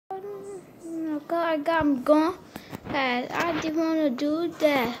car got me going. I just want to do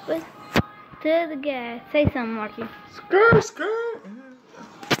that. But to the guy, say something, Marky. Skirt.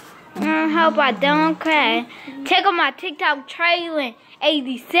 I hope I don't crash. Check out my TikTok trailing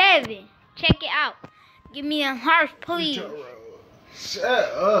 87. Check it out. Give me a heart, please. Shut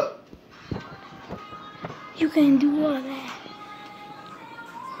up. You can do all that.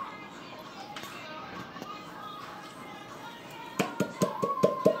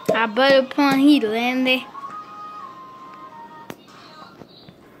 I bet upon he landed.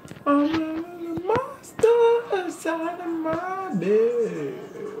 I'm a monster inside of my bed.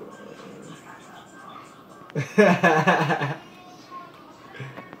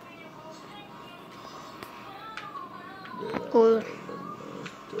 Cool.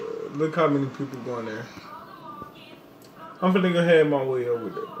 Look how many people going there. I'm finna go head my way over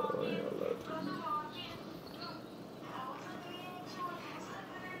there, bro. I ain't gonna lie to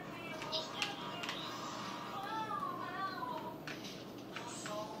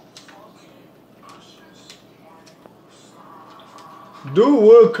you. Dude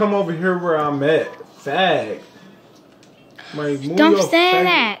would come over here where I'm at. Fag. Don't say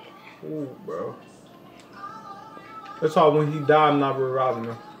that. Ooh, bro. That's why when he died, I'm not rerouting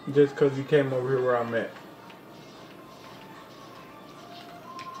him. Just because he came over here where I'm at.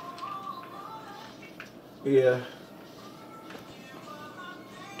 Yeah.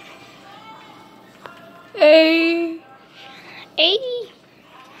 Hey.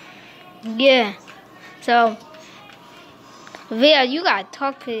 Yeah. So, Vil, you gotta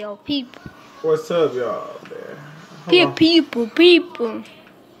talk to your people. What's up, y'all, man? People.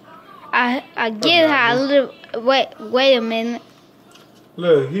 I get how a little. Wait a minute.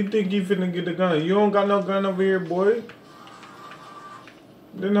 Look, he think he finna get the gun. You don't got no gun over here, boy.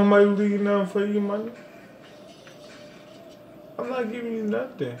 Then nobody leave nothing for you, money. I'm not giving you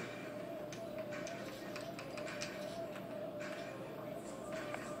nothing.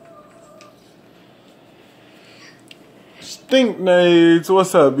 Stink nades,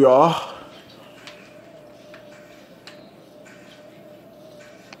 what's up, y'all?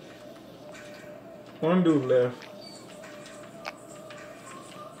 One dude left.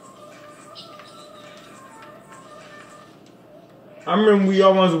 I remember we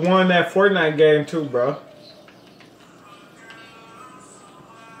almost won that Fortnite game too, bro.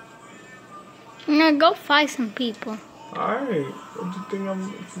 Now go fight some people. Alright, what do you think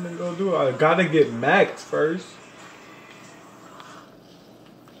I'm gonna go do? I gotta get Max first.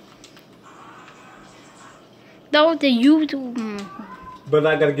 That was the YouTube. But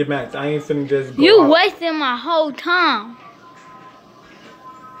I gotta get Max. I ain't finna just go You out. wasting my whole time.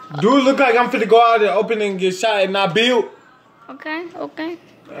 Dude, look like I'm finna go out there, open and get shot and not build. Okay.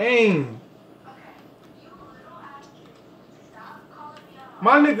 Dang.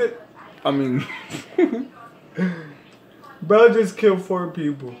 My nigga. I mean. Bro just killed 4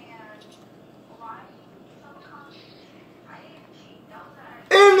 people.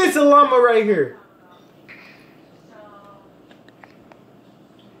 And it's a llama right here.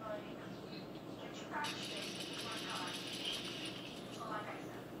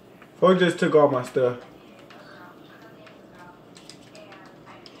 Or just took all my stuff.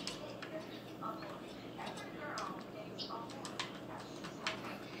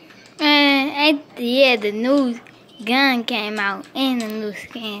 And yeah, the new gun came out and the new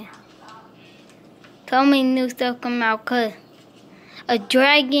skin. So many new stuff come out cause a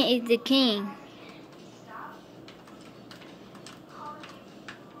dragon is the king.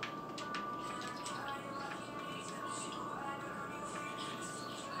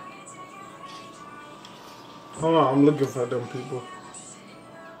 Hold on, I'm looking for them people.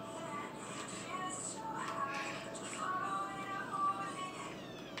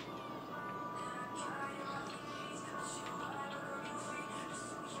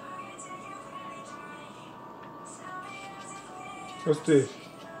 What's this?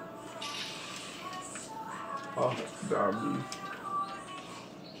 Oh, Derby.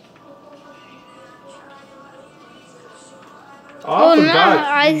 Oh, I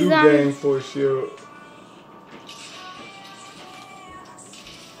forgot you do game for a shield.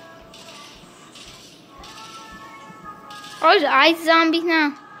 Oh, there's ice zombies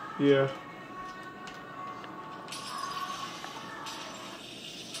now? Yeah.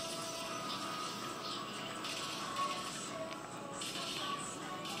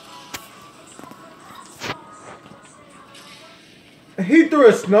 He threw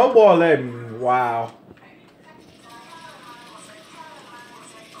a snowball at me. Wow.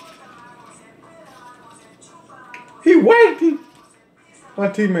 He whacked him. My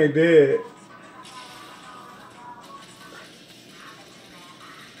teammate dead.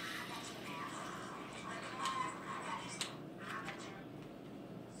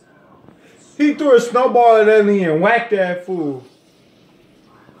 He threw a snowball at that nigga and whacked that fool.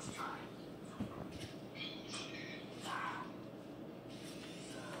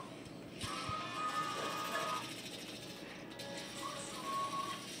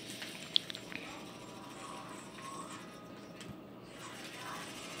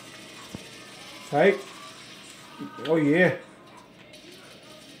 Right? Oh yeah.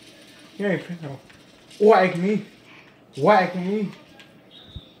 He ain't pick no. Whack me. Whack me.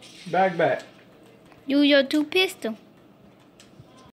 Back. Use your 2 pistol.